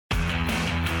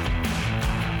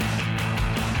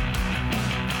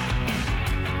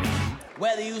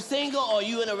Whether you single or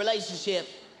you in a relationship,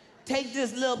 take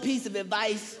this little piece of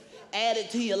advice, add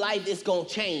it to your life, it's gonna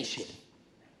change shit.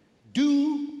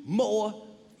 Do more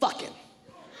fucking.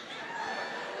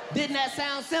 Didn't that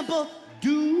sound simple?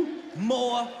 Do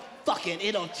more fucking.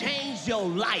 It'll change your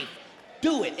life.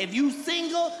 Do it. If you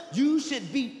single, you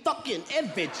should be fucking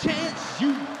every chance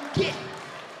you get.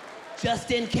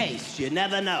 Just in case, you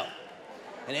never know.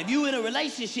 And if you in a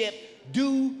relationship,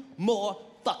 do more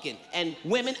fucking. And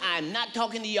women, I'm not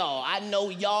talking to y'all. I know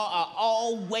y'all are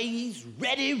always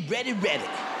ready.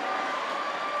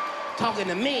 Talking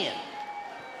to men.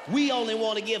 We only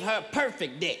want to give her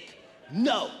perfect dick.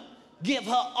 No, give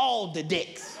her all the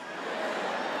dicks.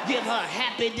 Give her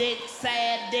happy dick,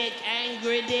 sad dick,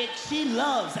 angry dick. She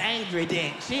loves angry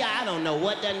dick. I don't know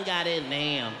what done got in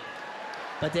them.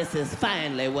 But this is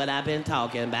finally what I've been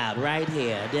talking about right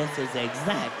here. This is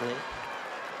exactly.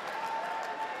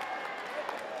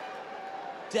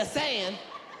 Just saying,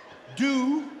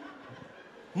 do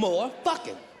more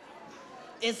fucking.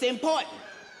 It's important.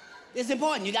 It's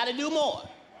important. You gotta do more.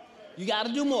 You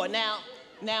gotta do more. Now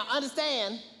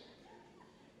understand,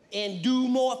 and do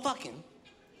more fucking.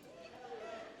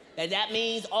 And that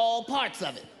means all parts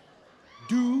of it.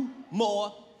 Do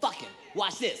more fucking.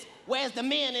 Watch this. Where's the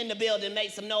men in the building?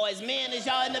 Make some noise. Men, is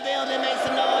y'all in the building? Make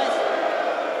some noise.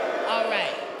 All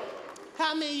right.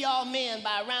 How many of y'all men,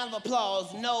 by a round of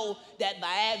applause, know that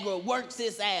Viagra works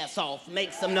its ass off?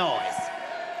 Make some noise.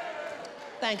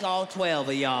 Thank all 12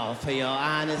 of y'all for your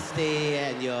honesty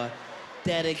and your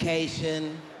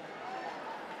dedication.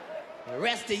 The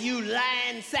rest of you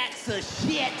lying sacks of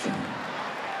shit.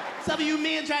 Some of you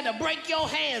men tried to break your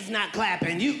hands not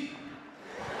clapping.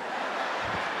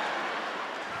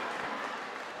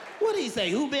 What did he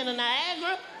say? Who been to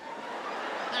Niagara?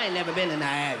 I ain't never been to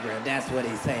Niagara, if that's what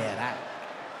he said.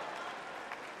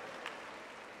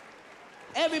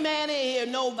 Every man in here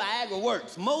know Viagra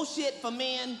works. Most shit for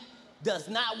men does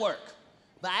not work.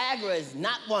 Viagra is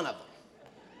not one of them.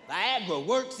 Viagra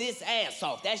works its ass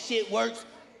off. That shit works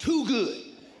too good.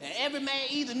 And every man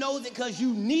either knows it because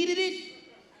you needed it,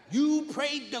 you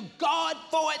prayed to God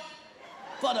for it.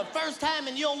 For the first time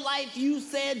in your life, you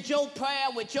said your prayer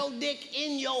with your dick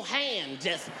in your hand.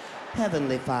 Just,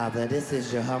 Heavenly Father, this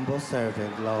is your humble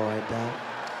servant, Lord.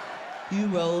 You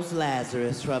rose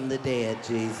Lazarus from the dead,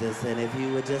 Jesus, and if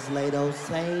you would just lay those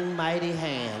same mighty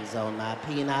hands on my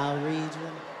penile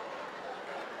region.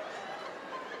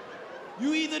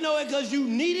 You either know it because you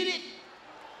needed it,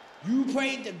 you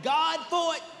prayed to God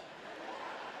for it,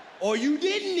 or you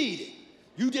didn't need it.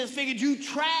 You just figured you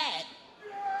tried,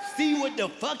 see what the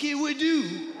fuck it would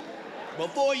do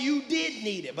before you did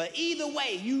need it. But either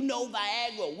way, you know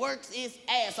Viagra works its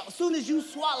ass off. As soon as you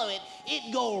swallow it,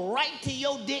 it go right to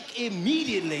your dick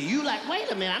immediately. You like,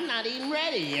 wait a minute, I'm not even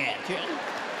ready yet.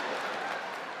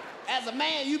 As a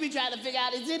man, you be trying to figure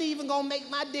out, is it even gonna make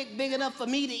my dick big enough for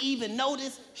me to even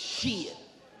notice? Shit.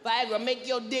 Viagra make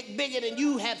your dick bigger than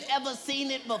you have ever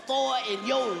seen it before in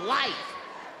your life.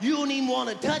 You don't even want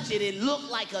to touch it. It look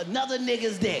like another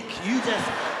nigga's dick. You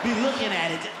just be looking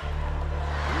at it.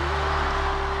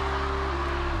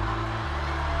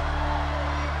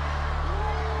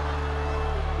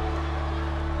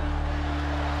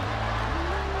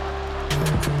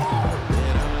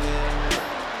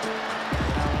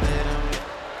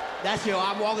 That's your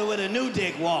I'm walking with a new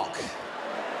dick walk.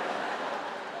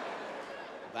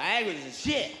 Viagra's is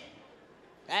shit.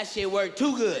 That shit work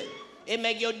too good. It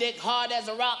make your dick hard as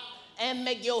a rock and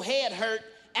make your head hurt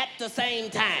at the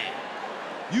same time.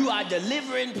 You are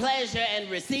delivering pleasure and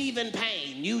receiving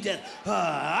pain. You just,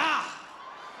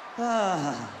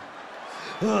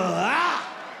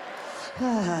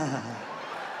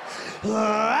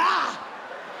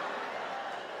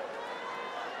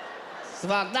 It's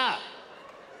fucked up.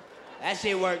 That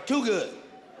shit work too good.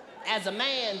 As a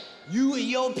man, you and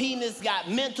your penis got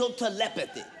mental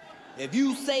telepathy. If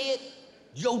you say it,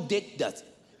 your dick does it.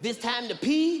 If it's time to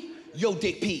pee, your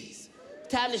dick pees.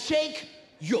 Time to shake,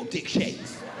 your dick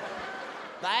shakes.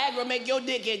 Viagra make your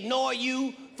dick ignore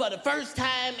you for the first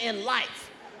time in life.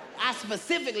 I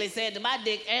specifically said to my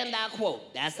dick, and I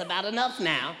quote, "That's about enough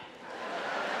now.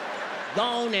 Go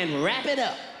on and wrap it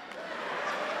up."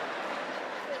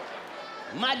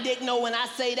 My dick know when I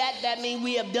say that, that means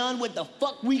we have done what the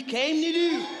fuck we came to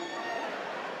do.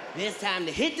 It's time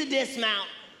to hit the dismount,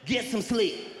 get some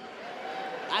sleep.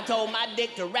 I told my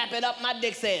dick to wrap it up. My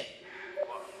dick said,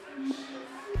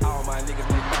 all my niggas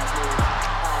make boss moves.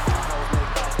 All my hoes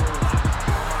make boss moves.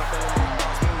 All my family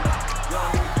make boss moves.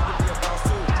 Young nigga, you can be a boss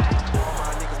too. All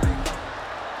my niggas make boss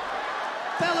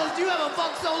moves. fellas, you ever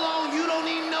fuck so long you don't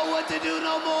even know what to do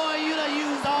no more? You done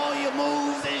used all your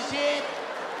moves and shit.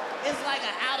 It's like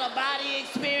an out-of-body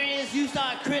experience. You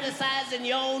start criticizing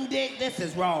your own dick. This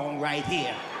is wrong right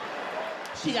here.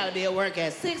 She gotta be at work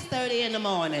at 6:30 in the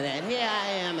morning, and here I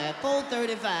am at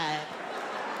 4:35.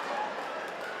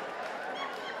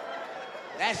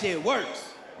 That shit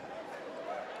works.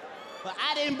 But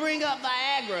I didn't bring up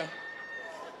Viagra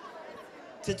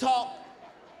to talk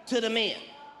to the men.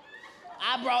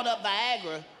 I brought up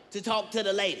Viagra to talk to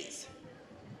the ladies.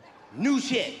 New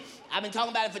shit. I've been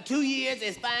talking about it for 2 years.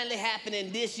 It's finally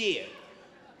happening this year.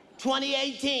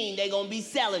 2018, they're gonna be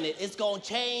selling it. It's gonna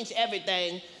change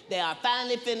everything. They are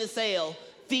finally finna sell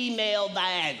female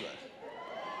Viagra.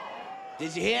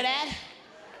 Did you hear that?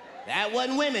 That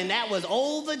wasn't women, that was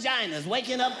old vaginas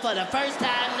waking up for the first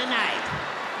time tonight.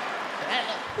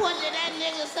 What did that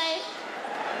nigga say?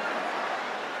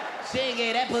 She ain't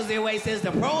gave that pussy away since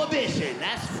the Prohibition.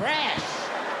 That's fresh.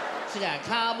 She got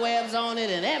cobwebs on it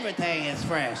and everything is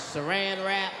fresh. Saran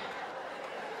wrap.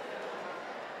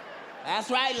 That's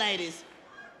right, ladies.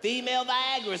 Female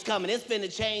Viagra is coming. It's finna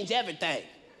change everything.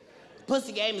 The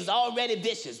pussy game is already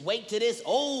vicious. Wait till this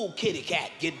old kitty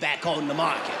cat get back on the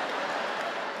market.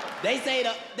 They say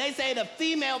the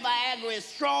female Viagra is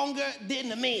stronger than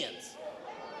the men's.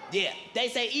 Yeah, they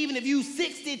say even if you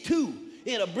 62,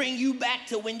 it'll bring you back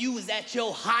to when you was at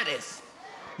your hottest.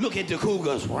 Look at the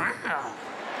cougars. Wow.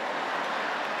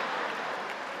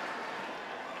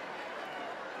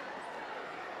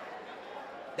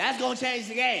 That's gonna change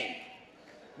the game.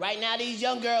 Right now, these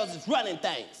young girls is running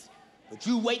things. But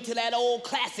you wait till that old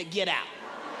classic get out.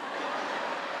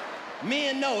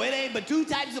 Men know it ain't but two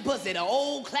types of pussy, the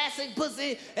old classic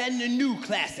pussy and the new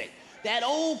classic. That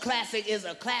old classic is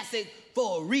a classic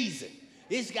for a reason.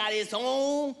 It's got its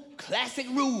own classic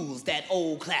rules, that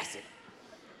old classic.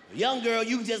 A young girl,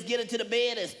 you can just get her to the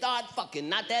bed and start fucking,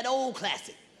 not that old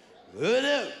classic.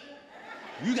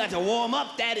 You got to warm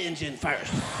up that engine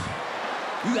first.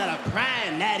 You gotta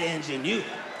prime that engine. You.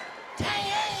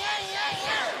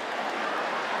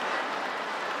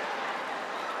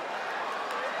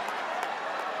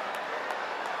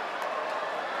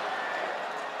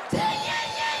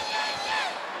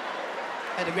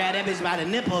 Had to grab that bitch by the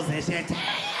nipples and shit.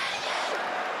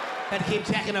 Had to keep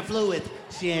checking her fluid.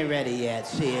 She ain't ready yet.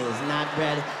 She is not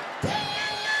ready.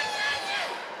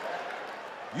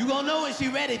 You gonna know when she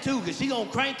ready too, cause she gonna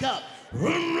crank up.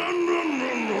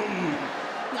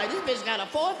 Like, this bitch got a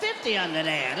 450 under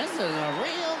there. This is a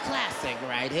real classic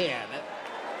right here.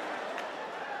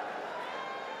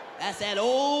 That's that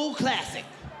old classic.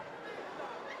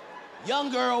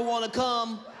 Young girl wanna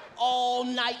come all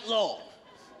night long.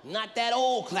 Not that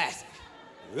old classic.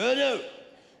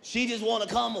 She just wanna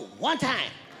come one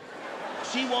time.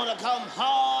 She wanna come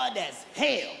hard as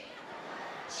hell.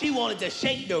 She wanted to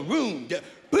shake the room.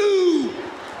 Boo!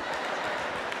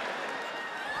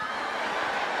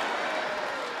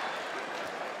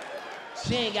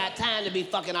 She ain't got time to be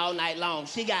fucking all night long.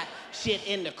 She got shit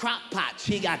in the crock pot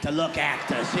she got to look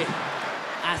after.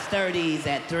 I stir these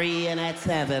at 3 and at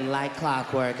 7 like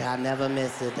clockwork. I never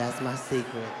miss it. That's my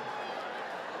secret.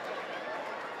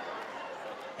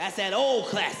 That's that old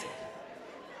classic.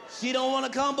 She don't want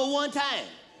to come but one time.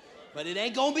 But it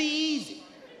ain't gonna be easy.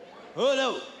 Oh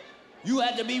no. You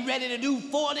have to be ready to do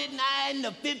 49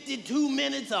 to 52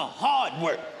 minutes of hard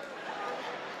work.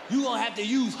 You gonna have to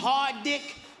use hard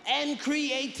dick and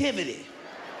creativity.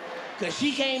 Cause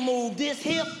she can't move this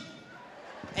hip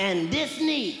and this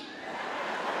knee.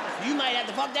 You might have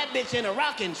to fuck that bitch in a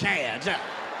rocking chair.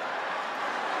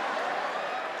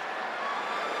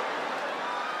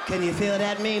 Can you feel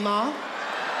that, Meemaw?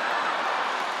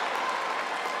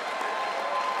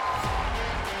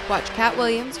 Watch Katt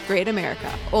Williams' Great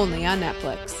America, only on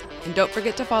Netflix. And don't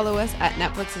forget to follow us at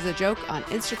Netflix is a Joke on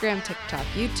Instagram, TikTok,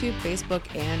 YouTube, Facebook,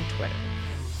 and Twitter.